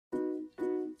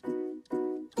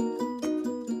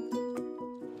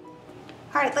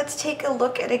All right, let's take a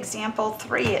look at example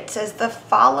 3. It says the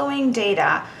following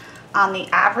data on the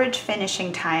average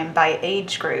finishing time by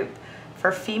age group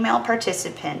for female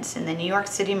participants in the New York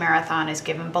City Marathon is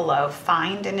given below.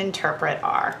 Find and interpret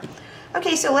R.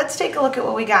 Okay, so let's take a look at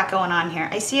what we got going on here.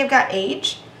 I see I've got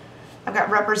age, I've got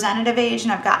representative age,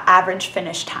 and I've got average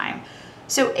finish time.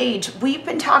 So age, we've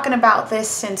been talking about this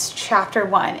since chapter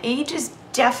 1. Age is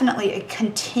definitely a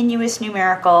continuous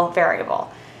numerical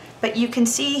variable. But you can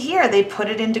see here they put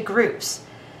it into groups.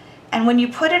 And when you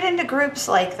put it into groups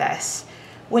like this,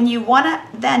 when you want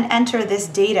to then enter this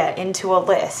data into a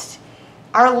list,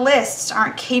 our lists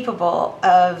aren't capable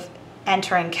of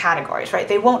entering categories, right?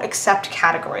 They won't accept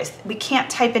categories. We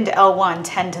can't type into L1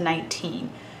 10 to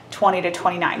 19, 20 to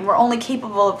 29. We're only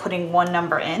capable of putting one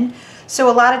number in. So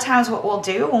a lot of times what we'll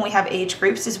do when we have age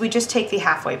groups is we just take the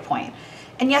halfway point.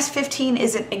 And yes, 15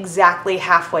 isn't exactly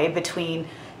halfway between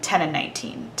 10 and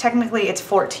 19. Technically it's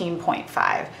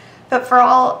 14.5, but for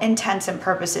all intents and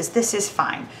purposes, this is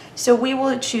fine. So we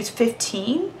will choose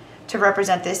 15 to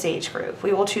represent this age group.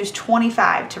 We will choose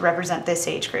 25 to represent this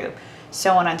age group,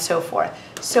 so on and so forth.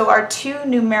 So our two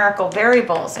numerical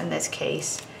variables in this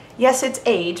case, yes, it's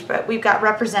age, but we've got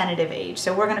representative age.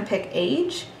 So we're gonna pick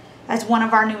age as one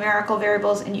of our numerical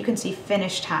variables, and you can see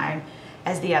finish time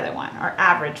as the other one, or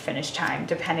average finish time,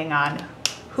 depending on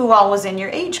who all was in your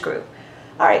age group.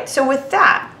 All right, so with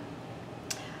that,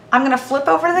 I'm gonna flip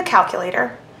over to the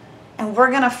calculator and we're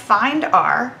gonna find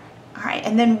R, all right,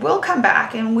 and then we'll come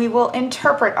back and we will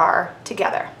interpret R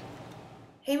together.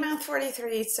 Hey Math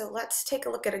 43, so let's take a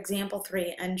look at example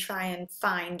 3 and try and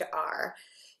find R.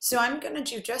 So I'm gonna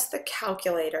do just the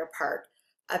calculator part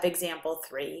of example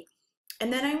 3,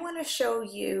 and then I wanna show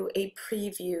you a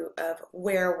preview of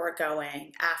where we're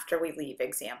going after we leave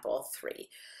example 3.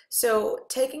 So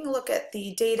taking a look at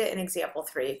the data in example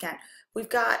 3, again, we've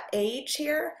got age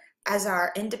here as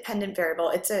our independent variable.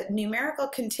 It's a numerical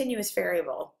continuous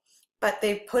variable, but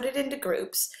they've put it into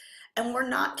groups, and we're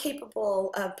not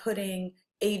capable of putting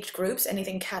age groups,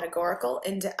 anything categorical,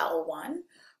 into L1.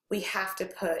 We have to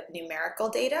put numerical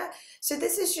data. So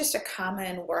this is just a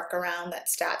common workaround that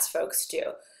stats folks do.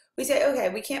 We say, okay,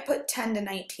 we can't put 10 to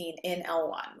 19 in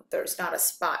L1. There's not a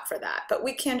spot for that, but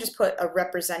we can just put a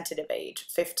representative age,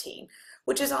 15,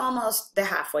 which is almost the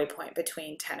halfway point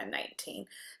between 10 and 19.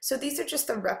 So these are just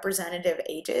the representative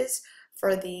ages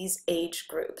for these age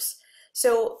groups.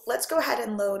 So let's go ahead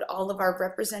and load all of our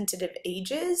representative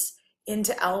ages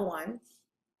into L1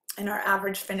 and our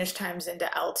average finish times into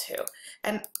L2.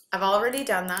 And I've already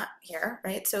done that here,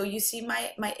 right? So you see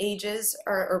my ages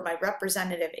or my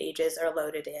representative ages are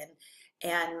loaded in,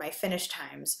 and my finish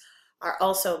times are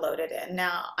also loaded in.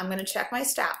 Now I'm gonna check my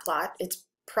stat plot. It's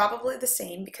probably the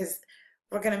same because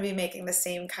we're gonna be making the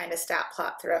same kind of stat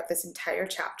plot throughout this entire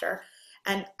chapter.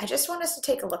 And I just want us to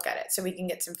take a look at it so we can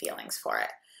get some feelings for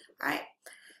it, all right?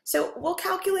 So we'll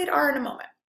calculate R in a moment,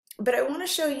 but I want to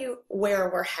show you where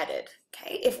we're headed,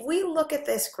 okay? If we look at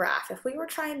this graph, if we were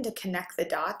trying to connect the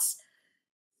dots,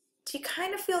 do you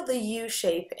kind of feel the U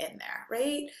shape in there,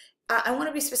 right? I want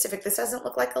to be specific. This doesn't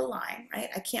look like a line, right?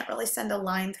 I can't really send a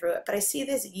line through it, but I see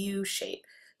this U shape.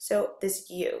 So this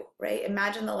U, right?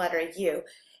 Imagine the letter U.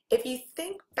 If you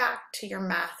think back to your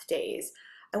math days,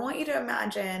 I want you to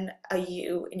imagine a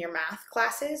U in your math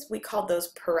classes. We called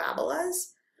those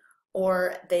parabolas,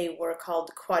 or they were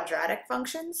called quadratic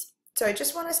functions. So I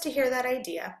just want us to hear that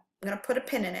idea. I'm going to put a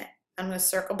pin in it. I'm going to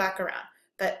circle back around.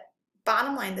 But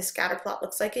bottom line, the scatter plot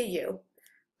looks like a U.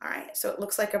 All right, so it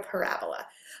looks like a parabola.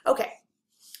 Okay,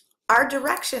 our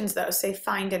directions though say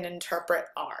find and interpret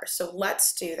R. So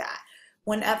let's do that.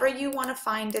 Whenever you want to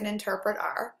find and interpret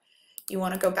R, you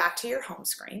want to go back to your home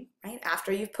screen, right?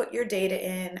 After you've put your data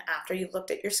in, after you've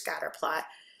looked at your scatter plot.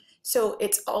 So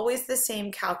it's always the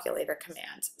same calculator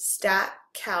commands, stat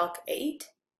calc 8,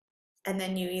 and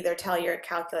then you either tell your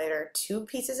calculator 2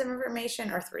 pieces of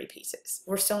information or 3 pieces.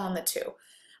 We're still on the 2. All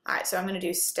right, so I'm going to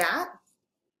do stat,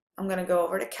 I'm going to go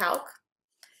over to calc,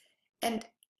 and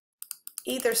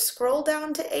either scroll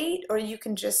down to 8 or you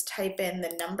can just type in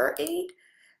the number 8.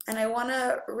 And I want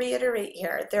to reiterate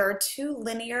here, there are 2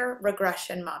 linear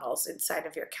regression models inside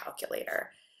of your calculator.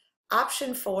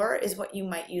 Option 4 is what you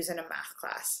might use in a math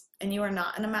class, and you are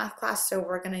not in a math class, so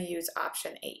we're going to use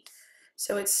option 8.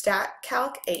 So it's stat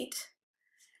calc 8,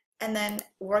 and then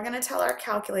we're going to tell our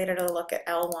calculator to look at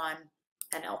L1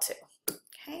 and L2.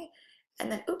 Okay,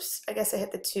 and then oops, I guess I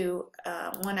hit the 2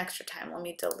 one extra time. Let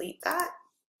me delete that.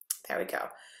 There we go.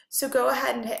 So go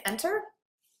ahead and hit enter,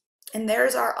 and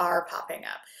there's our R popping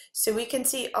up. So we can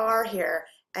see R here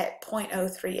at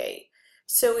 0.038.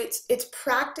 So it's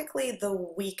practically the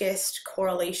weakest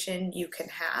correlation you can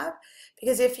have,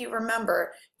 because if you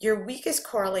remember, your weakest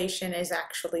correlation is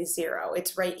actually 0.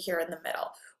 It's right here in the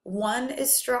middle. 1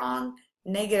 is strong,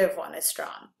 -1 is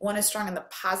strong. 1 is strong in the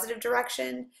positive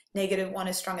direction, -1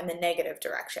 is strong in the negative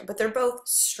direction, but they're both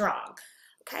strong,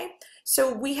 okay?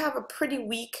 So we have a pretty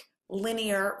weak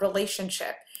linear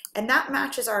relationship, and that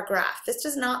matches our graph. This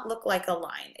does not look like a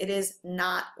line. It is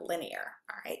not linear,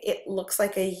 all right? It looks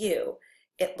like a U.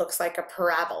 It looks like a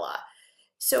parabola.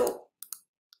 So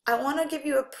I want to give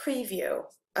you a preview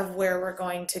of where we're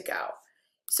going to go.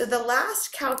 So the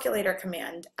last calculator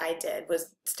command I did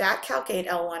was statcalc8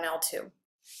 L1 L2.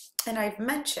 And I've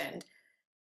mentioned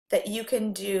that you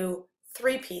can do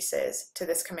 3 pieces to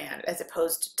this command as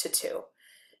opposed to 2.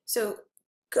 So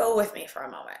go with me for a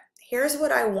moment. Here's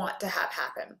what I want to have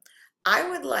happen. I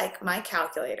would like my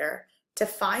calculator to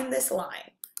find this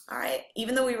line. All right,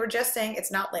 even though we were just saying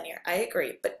it's not linear, I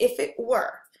agree. But if it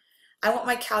were, I want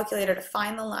my calculator to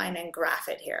find the line and graph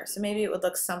it here. So maybe it would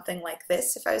look something like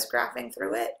this if I was graphing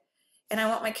through it. And I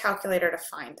want my calculator to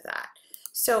find that.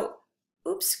 So,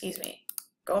 oops, excuse me,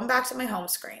 going back to my home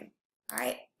screen. All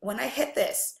right, when I hit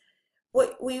this,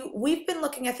 we've been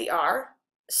looking at the R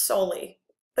solely.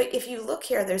 But if you look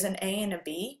here, there's an A and a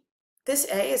B. This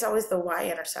A is always the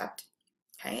y-intercept.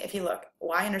 Okay, if you look,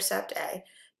 y-intercept A.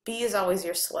 B is always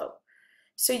your slope.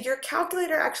 So your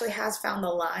calculator actually has found the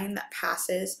line that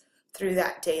passes through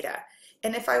that data.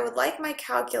 And if I would like my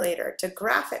calculator to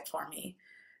graph it for me,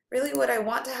 really what I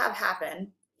want to have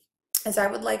happen is I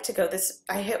would like to go this,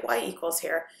 I hit y equals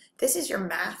here. This is your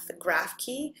math graph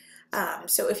key.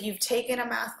 So if you've taken a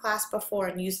math class before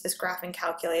and used this graphing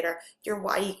calculator, your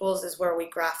y equals is where we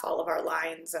graph all of our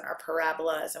lines and our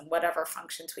parabolas and whatever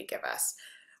functions we give us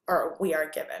or we are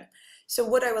given. So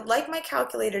what I would like my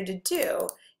calculator to do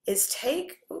is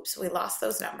take, oops, we lost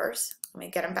those numbers. Let me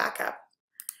get them back up.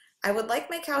 I would like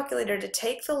my calculator to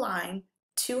take the line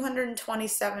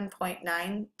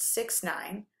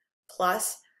 227.969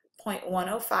 plus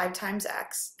 0.105 times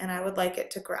x, and I would like it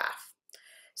to graph.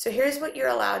 So here's what you're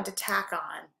allowed to tack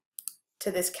on to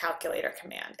this calculator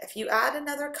command. If you add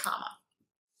another comma,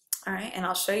 all right, and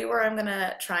I'll show you where I'm going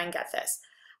to try and get this.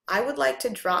 I would like to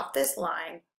drop this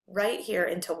line right here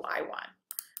into y1.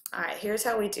 All right, here's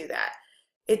how we do that.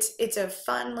 It's a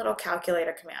fun little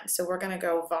calculator command. So we're going to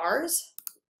go vars.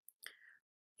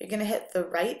 You're going to hit the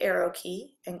right arrow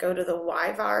key and go to the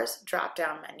yvars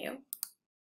drop-down menu.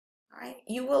 All right,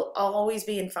 you will always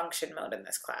be in function mode in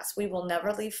this class. We will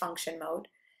never leave function mode.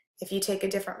 If you take a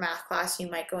different math class, you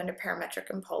might go into parametric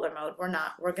and polar mode. We're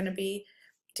not. We're going to be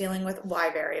dealing with y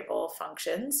variable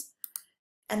functions.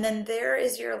 And then there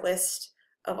is your list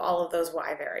of all of those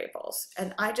y variables.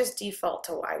 And I just default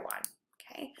to y1.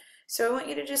 Okay, so I want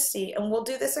you to just see, and we'll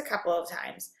do this a couple of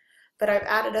times, but I've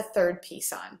added a third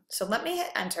piece on. So let me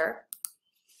hit enter.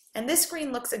 And this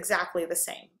screen looks exactly the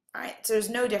same. All right, so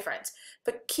there's no difference.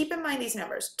 But keep in mind these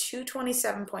numbers,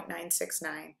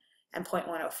 227.969 and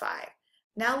 0.105.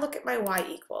 Now look at my y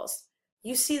equals.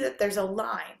 You see that there's a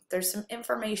line. There's some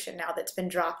information now that's been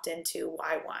dropped into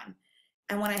y1.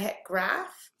 And when I hit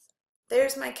graph,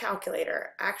 there's my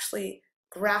calculator actually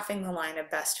graphing the line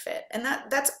of best fit. And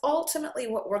that's ultimately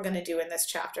what we're going to do in this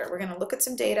chapter. We're going to look at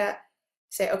some data,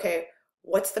 say, okay,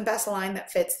 what's the best line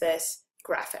that fits this?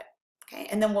 Graph it. Okay,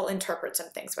 and then we'll interpret some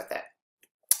things with it.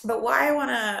 But why I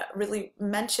want to really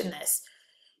mention this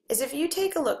is if you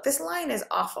take a look, this line is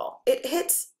awful. It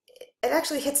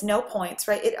actually hits no points,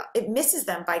 right? It misses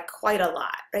them by quite a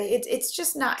lot, right? It's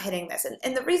just not hitting this.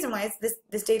 And the reason why is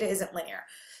this data isn't linear.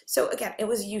 So again, it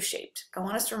was U-shaped. I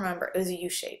want us to remember it was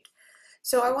U-shaped.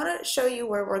 So I want to show you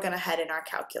where we're going to head in our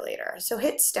calculator. So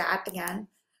hit stat again,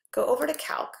 go over to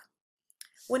calc.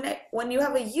 When you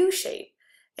have a U-shape,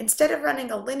 instead of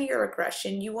running a linear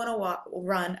regression, you want to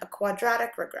run a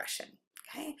quadratic regression,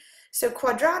 okay? So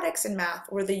quadratics in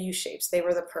math were the U-shapes, they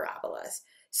were the parabolas.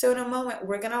 So in a moment,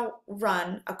 we're going to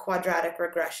run a quadratic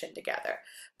regression together.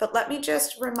 But let me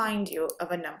just remind you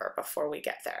of a number before we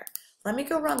get there. Let me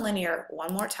go run linear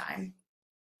one more time,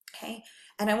 okay?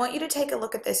 And I want you to take a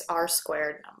look at this r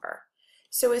squared number.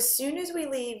 So as soon as we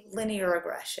leave linear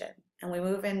regression and we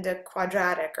move into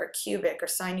quadratic or cubic or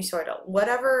sinusoidal,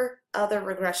 whatever other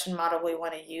regression model we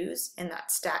want to use in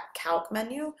that stat calc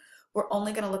menu, we're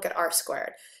only going to look at r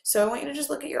squared. So I want you to just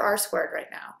look at your r squared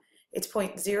right now. It's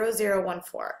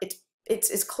 0.0014.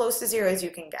 It's as close to 0 as you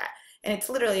can get. And it's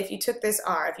literally, if you took this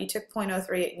r, if you took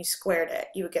 0.038 and you squared it,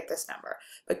 you would get this number.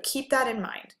 But keep that in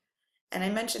mind. And I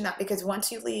mentioned that because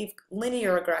once you leave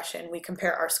linear regression, we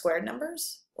compare r squared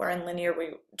numbers, where in linear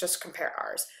we just compare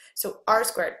r's. So r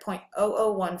squared,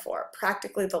 0.0014,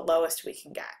 practically the lowest we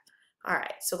can get. All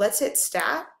right, so let's hit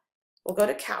stat. We'll go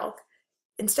to calc.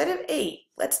 Instead of 8,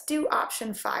 let's do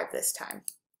option 5 this time.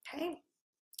 Okay.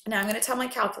 Now I'm going to tell my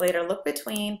calculator, look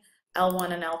between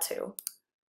L1 and L2.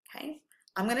 Okay.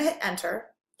 I'm going to hit enter,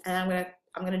 and I'm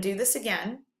going to do this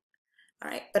again. All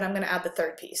right, but I'm going to add the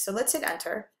third piece. So let's hit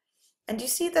enter. And you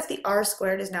see that the r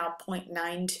squared is now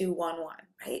 0.9211,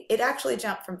 right? It actually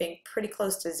jumped from being pretty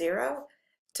close to 0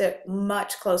 to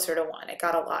much closer to 1. It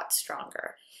got a lot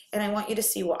stronger. And I want you to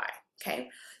see why, okay?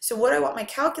 So what I want my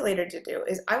calculator to do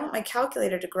is I want my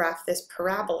calculator to graph this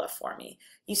parabola for me.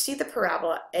 You see the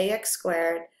parabola ax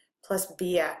squared plus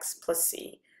bx plus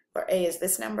c, where a is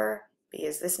this number, b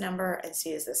is this number, and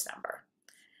c is this number.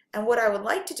 And what I would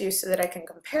like to do so that I can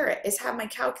compare it is have my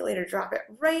calculator drop it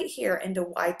right here into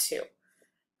y2.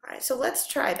 All right, so let's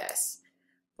try this.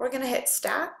 We're going to hit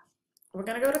stat. We're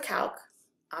going to go to calc,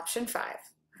 option 5.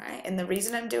 All right, and the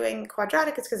reason I'm doing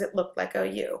quadratic is because it looked like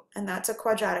OU, and that's a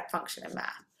quadratic function in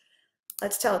math.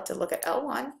 Let's tell it to look at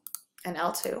L1 and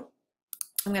L2.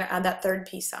 I'm going to add that third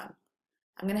piece on.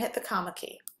 I'm going to hit the comma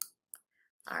key.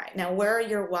 All right, now where are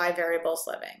your y variables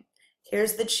living?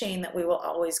 Here's the chain that we will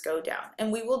always go down.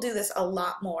 And we will do this a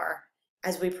lot more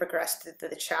as we progress through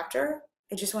the chapter.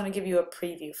 I just want to give you a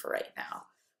preview for right now.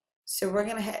 So we're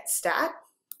going to hit stat.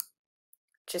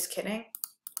 Just kidding.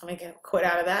 Let me quit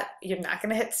out of that. You're not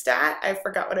going to hit stat. I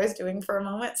forgot what I was doing for a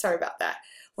moment. Sorry about that.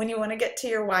 When you want to get to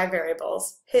your y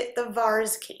variables, hit the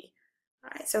vars key. All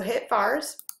right, so hit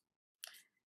vars.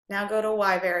 Now go to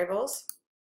y variables.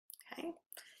 Okay.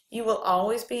 You will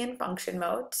always be in function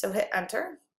mode, so hit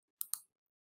enter.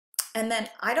 And then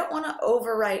I don't want to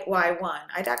overwrite y1.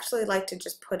 I'd actually like to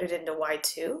just put it into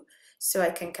y2 so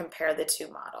I can compare the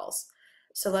two models.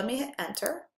 So let me hit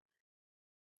enter.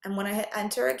 And when I hit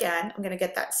enter again, I'm going to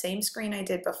get that same screen I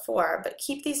did before, but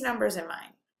keep these numbers in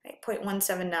mind. Right?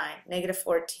 0.179, negative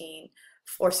 14,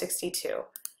 462.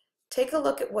 Take a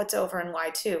look at what's over in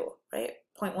y2, right?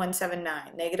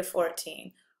 0.179, negative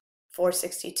 14,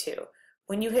 462.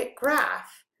 When you hit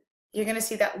graph, you're going to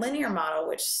see that linear model,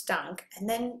 which stunk, and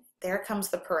then there comes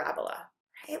the parabola.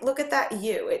 Right? Look at that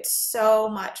U. It's so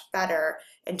much better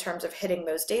in terms of hitting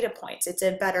those data points. It's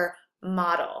a better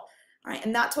model, right?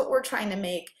 And that's what we're trying to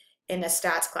make in a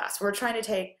stats class. We're trying to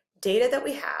take data that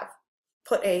we have,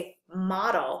 put a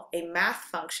model, a math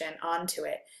function onto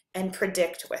it, and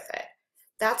predict with it.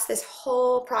 That's this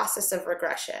whole process of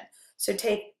regression. So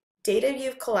take data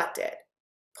you've collected,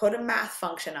 put a math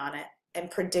function on it, and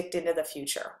predict into the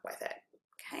future with it.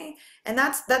 Okay, and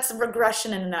that's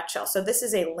regression in a nutshell. So this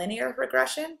is a linear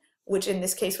regression, which in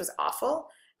this case was awful,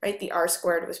 right? The r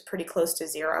squared was pretty close to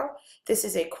 0. This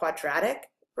is a quadratic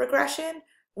regression,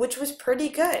 which was pretty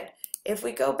good. If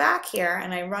we go back here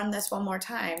and I run this one more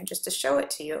time just to show it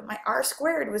to you, my r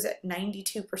squared was at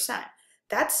 92%.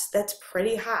 That's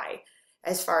pretty high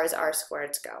as far as r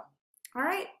squareds go. All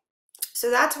right, so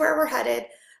that's where we're headed.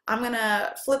 I'm going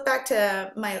to flip back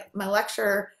to my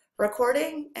lecture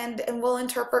recording and we'll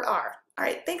interpret R. All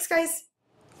right, thanks guys.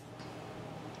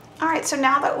 All right, so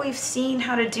now that we've seen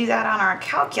how to do that on our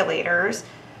calculators,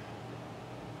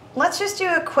 let's just do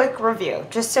a quick review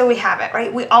just so we have it,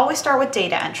 right? We always start with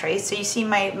data entry. So you see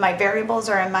my variables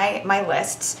are in my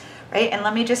lists, right? And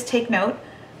let me just take note.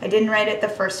 I didn't write it the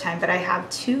first time, but I have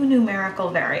 2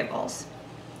 numerical variables.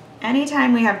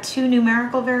 Anytime we have 2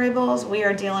 numerical variables, we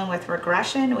are dealing with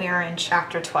regression. We are in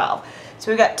chapter 12.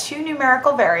 So we've got 2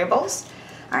 numerical variables.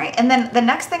 All right, and then the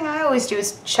next thing I always do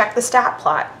is check the stat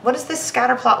plot. What does this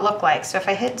scatter plot look like? So if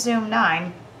I hit zoom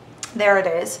 9, there it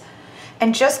is.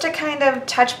 And just to kind of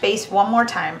touch base one more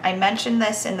time, I mentioned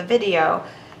this in the video,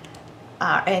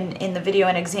 in the video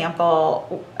in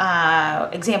example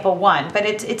 1, but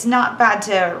it's not bad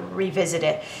to revisit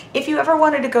it. If you ever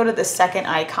wanted to go to the second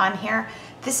icon here,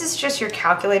 this is just your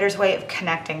calculator's way of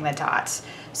connecting the dots.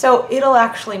 So it'll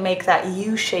actually make that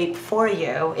U shape for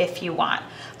you if you want.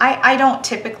 I don't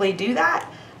typically do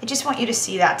that. I just want you to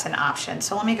see that's an option.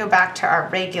 So let me go back to our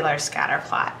regular scatter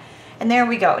plot. And there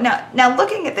we go. Now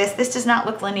looking at this does not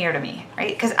look linear to me, right?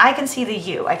 Because I can see the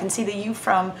U. I can see the U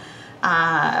from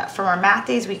our math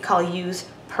days. We call U's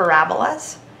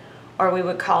parabolas, or we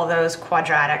would call those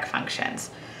quadratic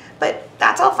functions. But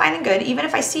that's all fine and good. Even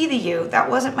if I see the U, that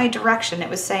wasn't my direction.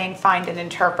 It was saying find and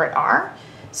interpret R.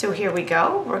 So here we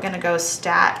go. We're going to go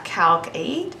stat calc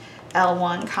 8,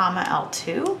 L1, comma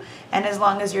L2. And as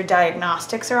long as your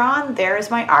diagnostics are on, there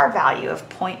is my R value of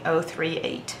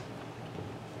 0.038.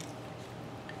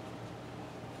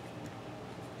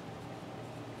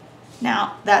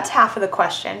 Now, that's half of the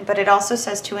question, but it also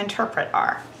says to interpret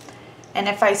R. And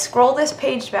if I scroll this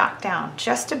page back down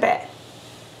just a bit,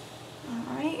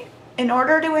 in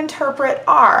order to interpret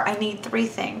R, I need three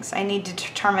things. I need to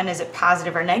determine is it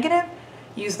positive or negative,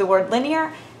 use the word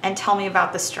linear, and tell me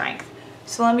about the strength.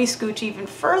 So let me scooch even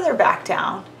further back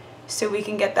down so we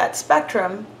can get that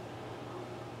spectrum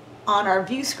on our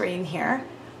view screen here.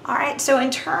 All right, so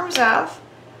in terms of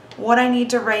what I need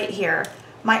to write here,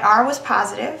 my R was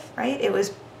positive, right? It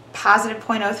was positive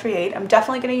 0.038. I'm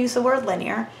definitely going to use the word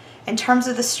linear. In terms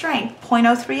of the strength,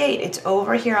 0.038, it's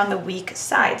over here on the weak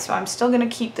side. So I'm still going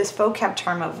to keep this vocab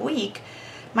term of weak.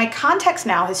 My context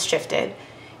now has shifted.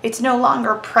 It's no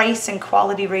longer price and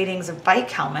quality ratings of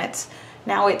bike helmets.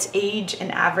 Now it's age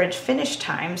and average finish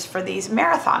times for these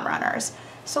marathon runners.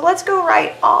 So let's go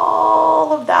write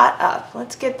all of that up.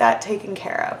 Let's get that taken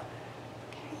care of.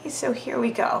 Okay, so here we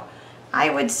go.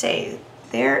 I would say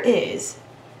there is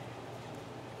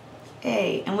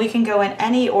a, and we can go in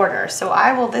any order. So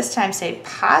I will this time say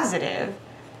positive,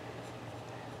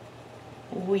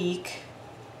 weak,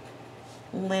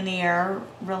 linear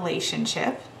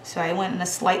relationship. So I went in a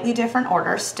slightly different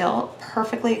order, still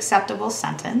perfectly acceptable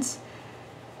sentence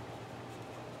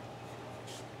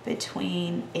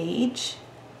between age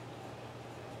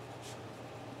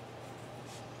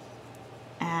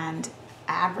and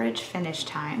average finish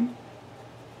time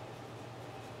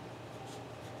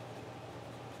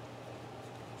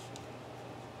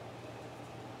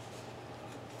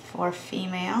for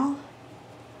female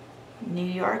New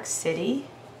York City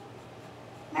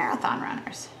marathon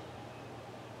runners.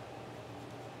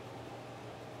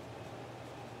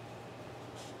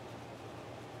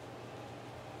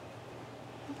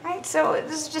 Right, so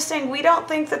this is just saying we don't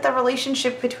think that the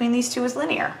relationship between these two is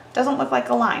linear. Doesn't look like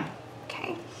a line,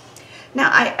 okay? Now,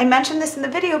 I mentioned this in the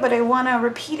video, but I want to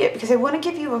repeat it because I want to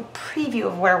give you a preview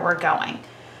of where we're going.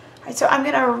 All right, so I'm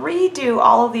going to redo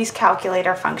all of these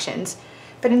calculator functions,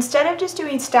 but instead of just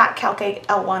doing stat calculate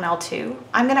L1, L2,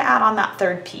 I'm going to add on that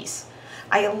third piece.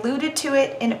 I alluded to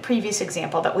it in a previous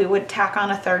example that we would tack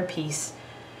on a third piece,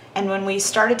 and when we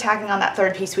started tacking on that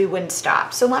third piece, we wouldn't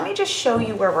stop. So let me just show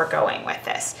you where we're going with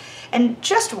this. And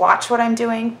just watch what I'm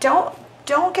doing. Don't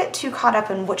get too caught up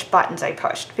in which buttons I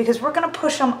pushed, because we're going to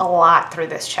push them a lot through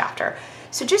this chapter.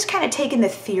 So just kind of taking the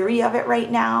theory of it right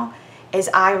now as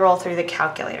I roll through the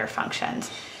calculator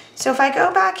functions. So if I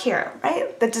go back here,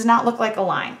 right, that does not look like a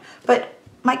line, but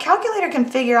my calculator can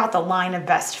figure out the line of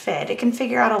best fit. It can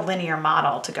figure out a linear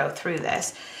model to go through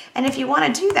this. And if you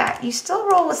want to do that, you still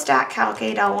roll with stat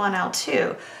calculate L1,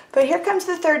 L2, but here comes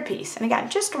the third piece. And again,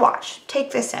 just watch,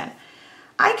 take this in.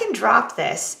 I can drop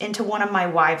this into one of my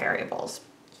y variables.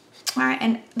 All right,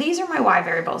 and these are my y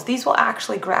variables. These will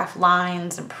actually graph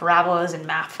lines and parabolas and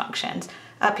math functions.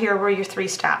 Up here were your three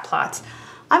stat plots.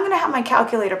 I'm going to have my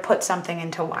calculator put something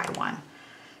into y1.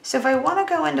 So if I want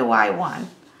to go into y1,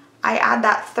 I add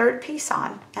that third piece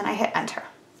on and I hit enter.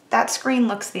 That screen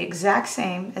looks the exact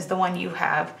same as the one you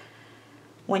have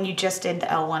when you just did the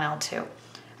L1, L2.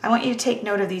 I want you to take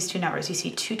note of these two numbers. You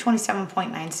see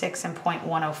 227.96 and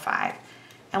 0.105.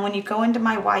 And when you go into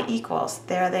my y equals,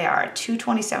 there they are,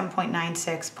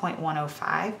 227.96,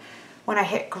 0.105. When I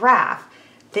hit graph,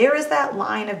 there is that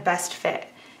line of best fit.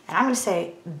 And I'm going to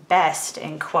say best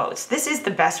in quotes. This is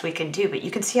the best we can do, but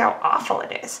you can see how awful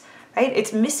it is, right?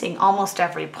 It's missing almost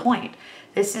every point.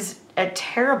 This is a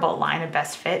terrible line of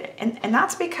best fit, and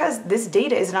that's because this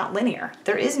data is not linear.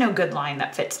 There is no good line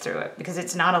that fits through it because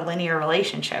it's not a linear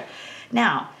relationship.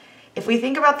 Now, if we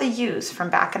think about the U's from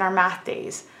back in our math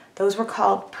days, those were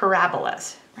called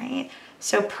parabolas, right?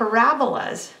 So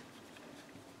parabolas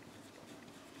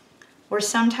were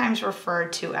sometimes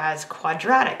referred to as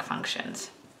quadratic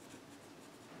functions.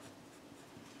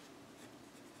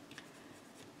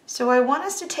 So I want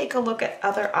us to take a look at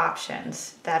other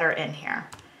options that are in here.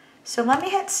 So let me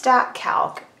hit stat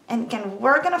calc, and again,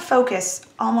 we're going to focus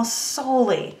almost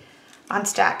solely on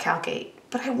stat calc 8,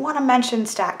 but I want to mention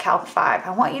stat calc 5. I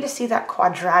want you to see that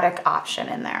quadratic option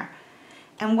in there.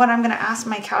 And what I'm going to ask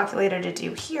my calculator to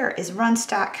do here is run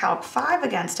stat calc 5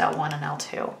 against L1 and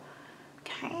L2.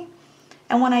 Okay?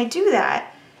 And when I do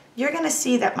that, you're going to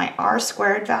see that my R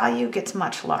squared value gets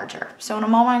much larger. So in a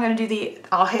moment I'm going to do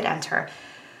I'll hit enter.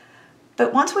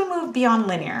 But once we move beyond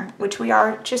linear, which we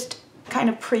are just kind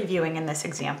of previewing in this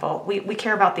example, we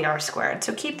care about the R squared.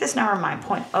 So keep this number in mind,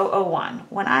 0.001.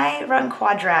 When I run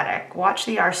quadratic, watch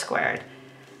the R squared.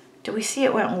 Do we see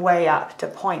it went way up to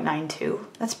 0.92?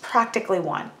 That's practically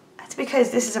 1. That's because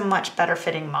this is a much better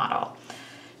fitting model.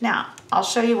 Now, I'll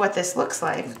show you what this looks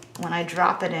like when I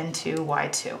drop it into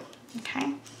Y2,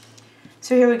 okay?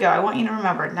 So here we go. I want you to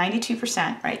remember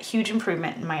 92%, right? Huge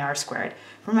improvement in my R squared.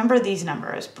 Remember these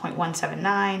numbers,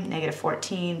 0.179,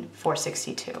 -14,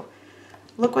 462.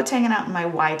 Look what's hanging out in my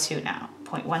Y2 now,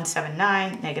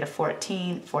 0.179, negative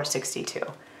 14, 462.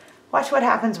 Watch what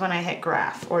happens when I hit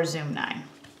graph or zoom 9.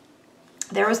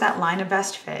 There was that line of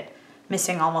best fit,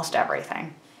 missing almost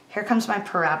everything. Here comes my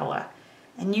parabola,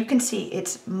 and you can see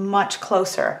it's much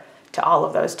closer to all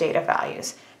of those data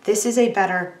values. This is a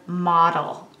better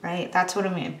model, right? That's what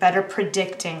I mean, better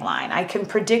predicting line. I can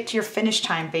predict your finish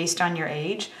time based on your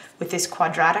age with this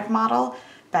quadratic model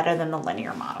better than the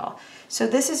linear model. So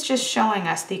this is just showing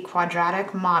us the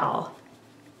quadratic model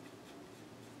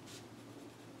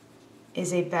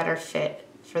is a better fit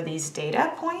for these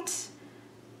data points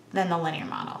than the linear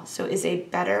model. So is a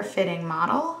better fitting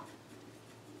model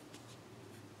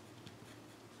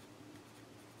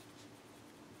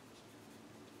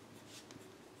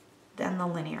than the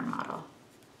linear model.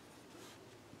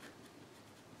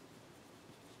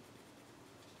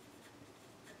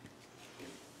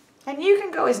 And you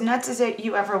can go as nuts as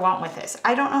you ever want with this.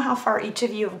 I don't know how far each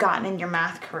of you have gotten in your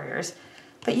math careers,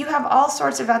 but you have all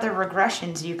sorts of other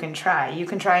regressions you can try. You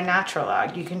can try natural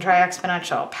log, you can try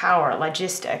exponential, power,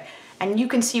 logistic, and you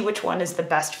can see which one is the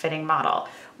best fitting model.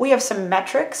 We have some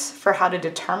metrics for how to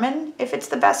determine if it's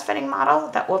the best fitting model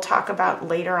that we'll talk about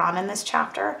later on in this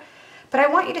chapter. But I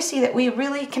want you to see that we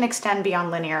really can extend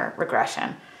beyond linear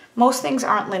regression. Most things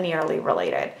aren't linearly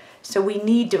related, so we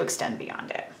need to extend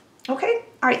beyond it. Okay?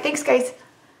 All right, thanks guys.